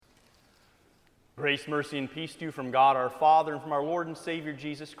Grace, mercy, and peace to you from God our Father and from our Lord and Savior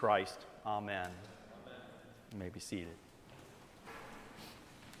Jesus Christ. Amen. You may be seated.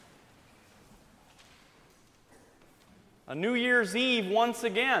 A New Year's Eve once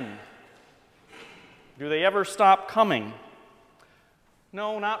again. Do they ever stop coming?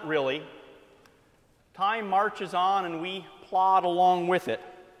 No, not really. Time marches on and we plod along with it.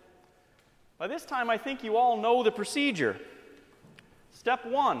 By this time, I think you all know the procedure. Step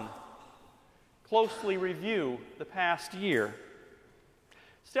 1, closely review the past year.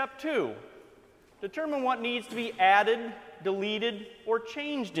 Step 2, determine what needs to be added, deleted, or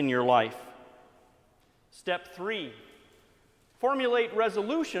changed in your life. Step 3, formulate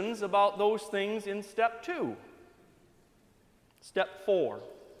resolutions about those things in Step 2. Step 4,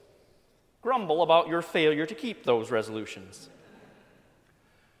 grumble about your failure to keep those resolutions.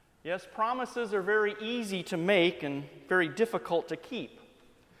 Yes, promises are very easy to make and very difficult to keep.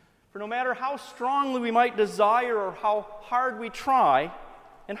 For no matter how strongly we might desire or how hard we try,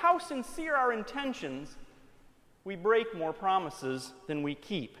 and how sincere our intentions, we break more promises than we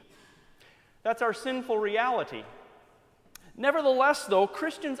keep. That's our sinful reality. Nevertheless, though,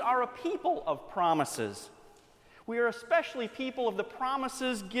 Christians are a people of promises. We are especially people of the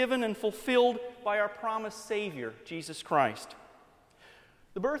promises given and fulfilled by our promised Savior, Jesus Christ.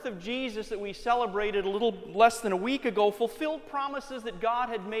 The birth of Jesus that we celebrated a little less than a week ago fulfilled promises that God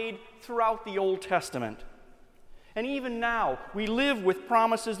had made throughout the Old Testament. And even now, we live with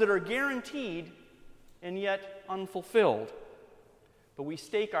promises that are guaranteed and yet unfulfilled. But we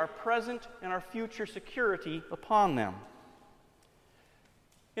stake our present and our future security upon them.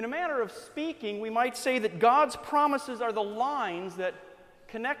 In a manner of speaking, we might say that God's promises are the lines that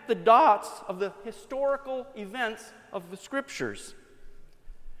connect the dots of the historical events of the Scriptures.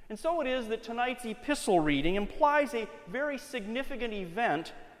 And so it is that tonight's epistle reading implies a very significant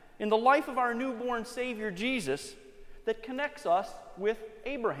event in the life of our newborn Savior Jesus that connects us with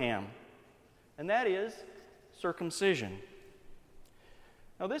Abraham, and that is circumcision.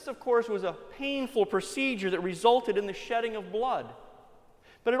 Now this, of course, was a painful procedure that resulted in the shedding of blood.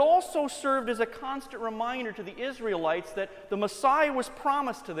 But it also served as a constant reminder to the Israelites that the Messiah was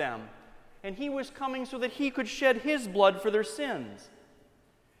promised to them, and he was coming so that he could shed his blood for their sins.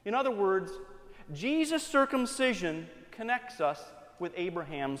 In other words, Jesus' circumcision connects us with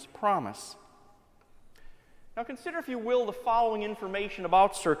Abraham's promise. Now consider, if you will, the following information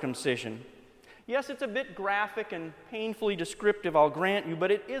about circumcision. Yes, it's a bit graphic and painfully descriptive, I'll grant you,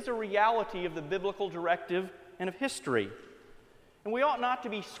 but it is a reality of the biblical directive and of history. And we ought not to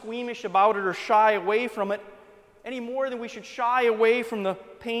be squeamish about it or shy away from it any more than we should shy away from the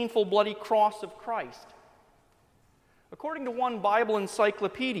painful, bloody cross of Christ. According to one Bible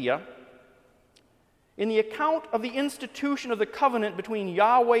encyclopedia, in the account of the institution of the covenant between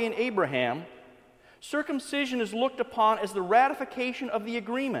Yahweh and Abraham, circumcision is looked upon as the ratification of the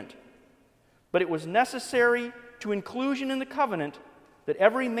agreement, but it was necessary to inclusion in the covenant that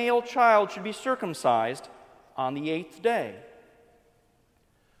every male child should be circumcised on the 8th day.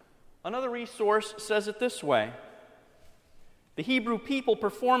 Another resource says it this way: the Hebrew people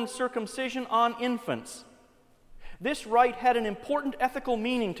performed circumcision on infants. This rite had an important ethical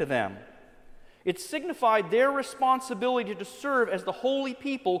meaning to them. It signified their responsibility to serve as the holy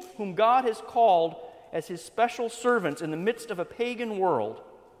people whom God has called as his special servants in the midst of a pagan world.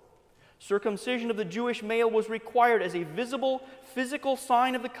 Circumcision of the Jewish male was required as a visible, physical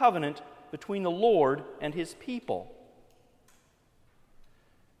sign of the covenant between the Lord and his people.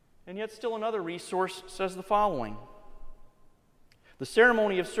 And yet still another resource says the following: the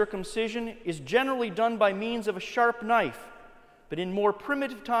ceremony of circumcision is generally done by means of a sharp knife, but in more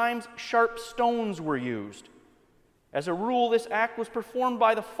primitive times, sharp stones were used. As a rule, this act was performed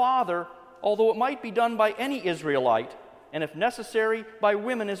by the father, although it might be done by any Israelite, and if necessary, by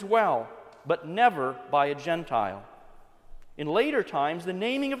women as well, but never by a Gentile. In later times, the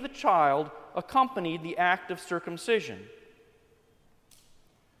naming of the child accompanied the act of circumcision.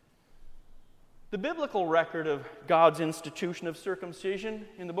 The biblical record of God's institution of circumcision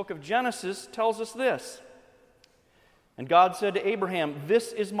in the book of Genesis tells us this: and God said to Abraham,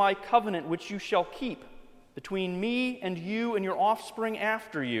 "This is my covenant which you shall keep between me and you and your offspring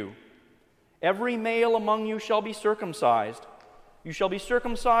after you. Every male among you shall be circumcised. You shall be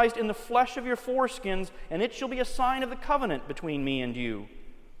circumcised in the flesh of your foreskins, and it shall be a sign of the covenant between me and you.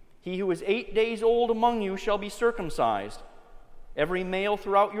 He who is 8 days old among you shall be circumcised. Every male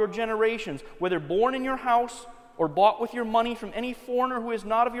throughout your generations, whether born in your house or bought with your money from any foreigner who is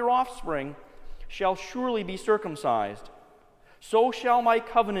not of your offspring, shall surely be circumcised. So shall my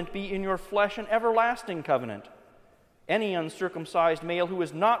covenant be in your flesh, an everlasting covenant. Any uncircumcised male who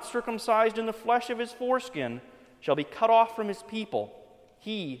is not circumcised in the flesh of his foreskin shall be cut off from his people.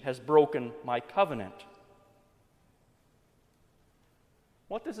 He has broken my covenant.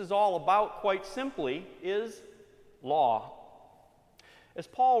 What this is all about, quite simply, is law. As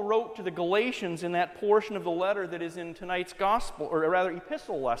Paul wrote to the Galatians in that portion of the letter that is in tonight's gospel, or rather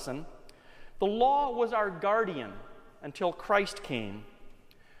epistle lesson, the law was our guardian until Christ came.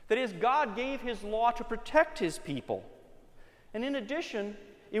 That is, God gave his law to protect his people. And in addition,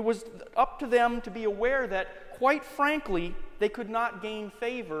 it was up to them to be aware that, quite frankly, they could not gain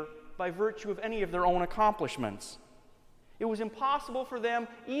favor by virtue of any of their own accomplishments. It was impossible for them,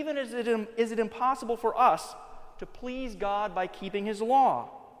 even as it is impossible for us, to please God by keeping his law.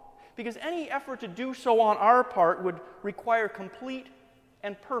 Because any effort to do so on our part would require complete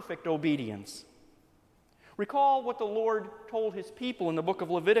and perfect obedience. Recall what the Lord told his people in the book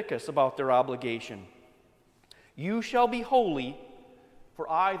of Leviticus about their obligation. You shall be holy, for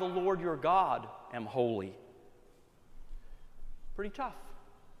I, the Lord your God, am holy. Pretty tough.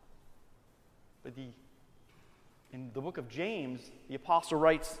 But in the book of James, the apostle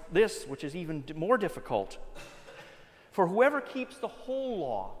writes this, which is even more difficult. For whoever keeps the whole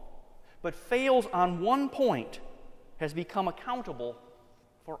law, but fails on one point, has become accountable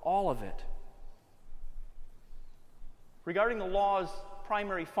for all of it. Regarding the law's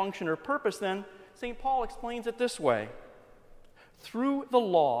primary function or purpose, then, St. Paul explains it this way. Through the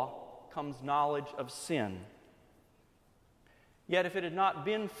law comes knowledge of sin. Yet if it had not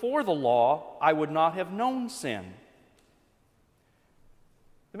been for the law, I would not have known sin.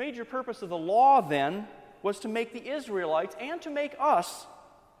 The major purpose of the law, then, was to make the Israelites and to make us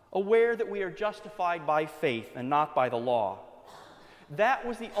aware that we are justified by faith and not by the law. That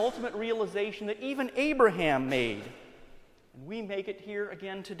was the ultimate realization that even Abraham made, and we make it here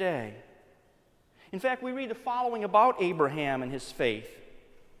again today. In fact, we read the following about Abraham and his faith.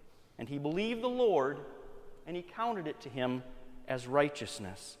 And he believed the Lord, and he counted it to him as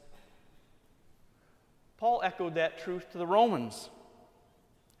righteousness. Paul echoed that truth to the Romans.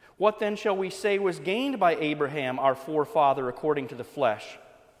 What then shall we say was gained by Abraham, our forefather, according to the flesh?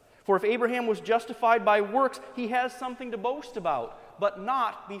 For if Abraham was justified by works, he has something to boast about, but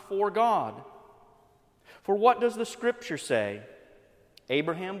not before God. For what does the Scripture say?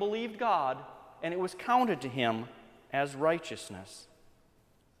 Abraham believed God, and it was counted to him as righteousness.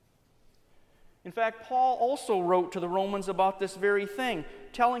 In fact, Paul also wrote to the Romans about this very thing,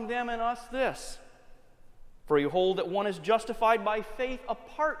 telling them and us this. For you hold that one is justified by faith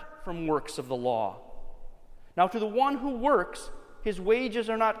apart from works of the law. Now to the one who works, his wages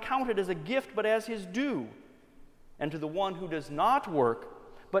are not counted as a gift, but as his due. And to the one who does not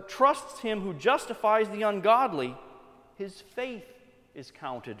work, but trusts him who justifies the ungodly, his faith is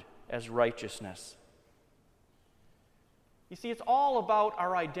counted as righteousness. You see, it's all about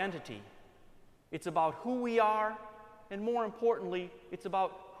our identity. It's about who we are, and more importantly, it's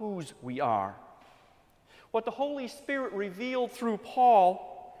about whose we are. What the Holy Spirit revealed through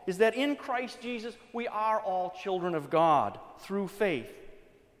Paul is that in Christ Jesus we are all children of God through faith.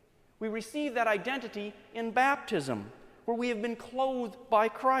 We receive that identity in baptism, where we have been clothed by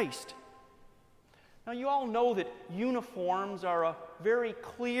Christ. Now, you all know that uniforms are a very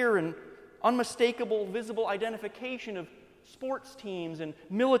clear and unmistakable, visible identification of sports teams and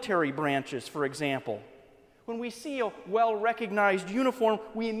military branches, for example. When we see a well-recognized uniform,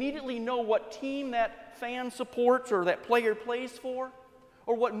 we immediately know what team that fan supports or that player plays for,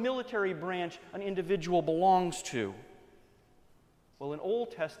 or what military branch an individual belongs to. Well, in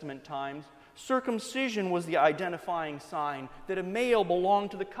Old Testament times, circumcision was the identifying sign that a male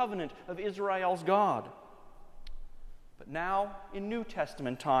belonged to the covenant of Israel's God. But now, in New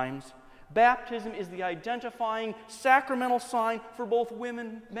Testament times, baptism is the identifying sacramental sign for both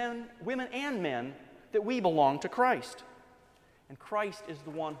women and men that we belong to Christ. And Christ is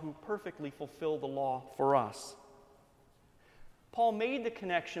the one who perfectly fulfilled the law for us. Paul made the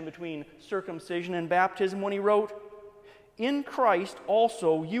connection between circumcision and baptism when he wrote, In Christ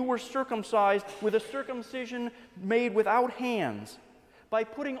also you were circumcised with a circumcision made without hands, by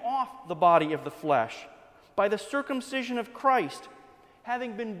putting off the body of the flesh, by the circumcision of Christ,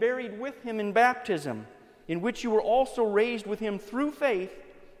 having been buried with him in baptism, in which you were also raised with him through faith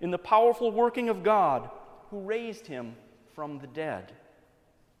in the powerful working of God, who raised him from the dead.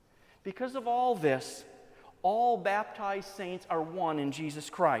 Because of all this, all baptized saints are one in Jesus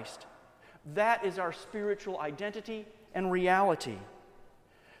Christ. That is our spiritual identity and reality.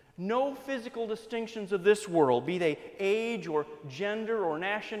 No physical distinctions of this world, be they age or gender or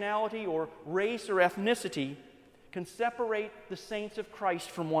nationality or race or ethnicity, can separate the saints of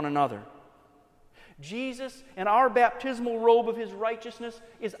Christ from one another. Jesus and our baptismal robe of his righteousness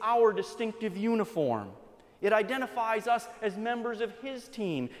is our distinctive uniform. It identifies us as members of his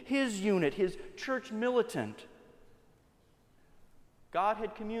team, his unit, his church militant. God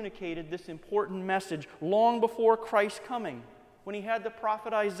had communicated this important message long before Christ's coming, when he had the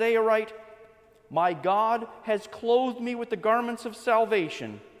prophet Isaiah write, "My God has clothed me with the garments of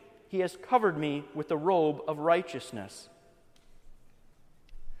salvation. He has covered me with the robe of righteousness."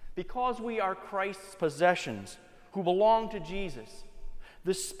 Because we are Christ's possessions who belong to Jesus,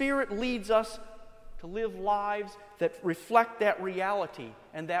 the Spirit leads us to live lives that reflect that reality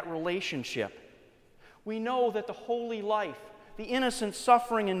and that relationship. We know that the holy life, the innocent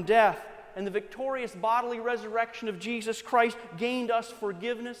suffering and death, and the victorious bodily resurrection of Jesus Christ gained us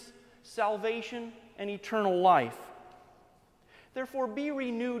forgiveness, salvation, and eternal life. Therefore, be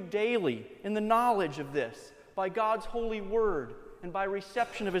renewed daily in the knowledge of this by God's holy word and by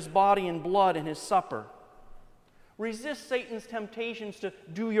reception of his body and blood in his supper. Resist Satan's temptations to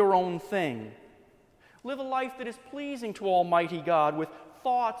do your own thing. Live a life that is pleasing to Almighty God with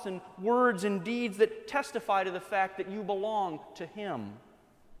thoughts and words and deeds that testify to the fact that you belong to him.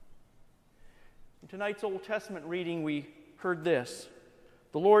 In tonight's Old Testament reading, we heard this.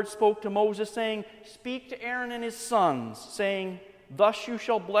 The Lord spoke to Moses, saying, "Speak to Aaron and his sons, saying, Thus you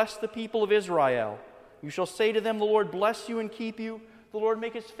shall bless the people of Israel. You shall say to them, The Lord bless you and keep you. The Lord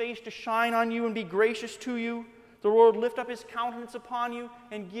make his face to shine on you and be gracious to you. The Lord lift up his countenance upon you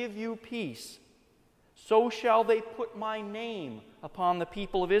and give you peace. So shall they put my name upon the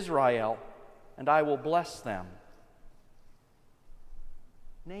people of Israel, and I will bless them."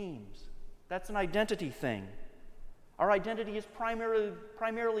 Names. That's an identity thing. Our identity is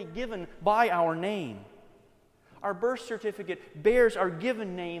primarily given by our name. Our birth certificate bears our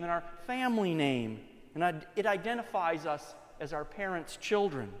given name and our family name, and it identifies us as our parents'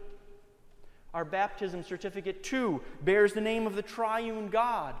 children. Our baptism certificate, too, bears the name of the triune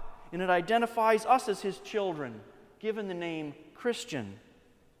God, and it identifies us as his children, given the name Christian.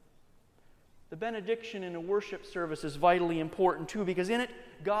 The benediction in a worship service is vitally important, too, because in it,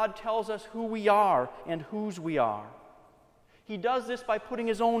 God tells us who we are and whose we are. He does this by putting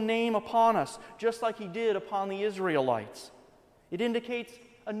his own name upon us, just like he did upon the Israelites. It indicates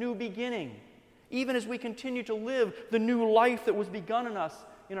a new beginning, even as we continue to live the new life that was begun in us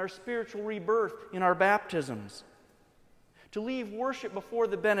in our spiritual rebirth, in our baptisms. To leave worship before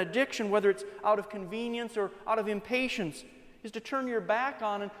the benediction, whether it's out of convenience or out of impatience, is to turn your back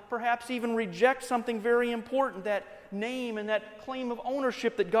on and perhaps even reject something very important, that name and that claim of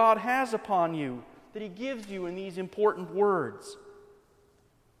ownership that God has upon you, that he gives you in these important words.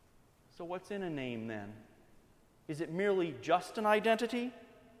 So what's in a name then? Is it merely just an identity?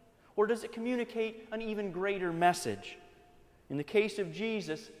 Or does it communicate an even greater message? In the case of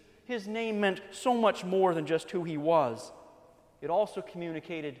Jesus, his name meant so much more than just who he was. It also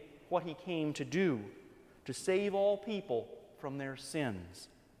communicated what he came to do, to save all people from their sins.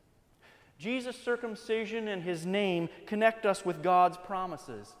 Jesus' circumcision and his name connect us with God's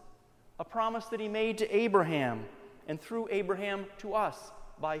promises. A promise that he made to Abraham, and through Abraham to us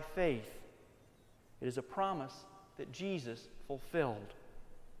by faith. It is a promise that Jesus fulfilled.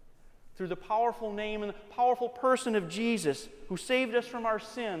 Through the powerful name and the powerful person of Jesus, who saved us from our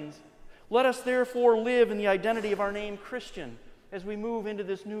sins, let us therefore live in the identity of our name Christian as we move into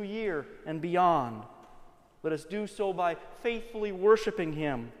this new year and beyond. Let us do so by faithfully worshiping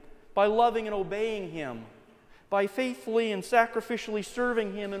him, by loving and obeying him, by faithfully and sacrificially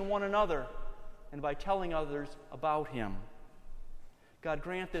serving him and one another, and by telling others about him. God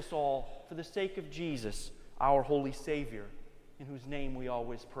grant this all for the sake of Jesus, our holy Savior, in whose name we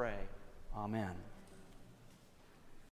always pray. Amen.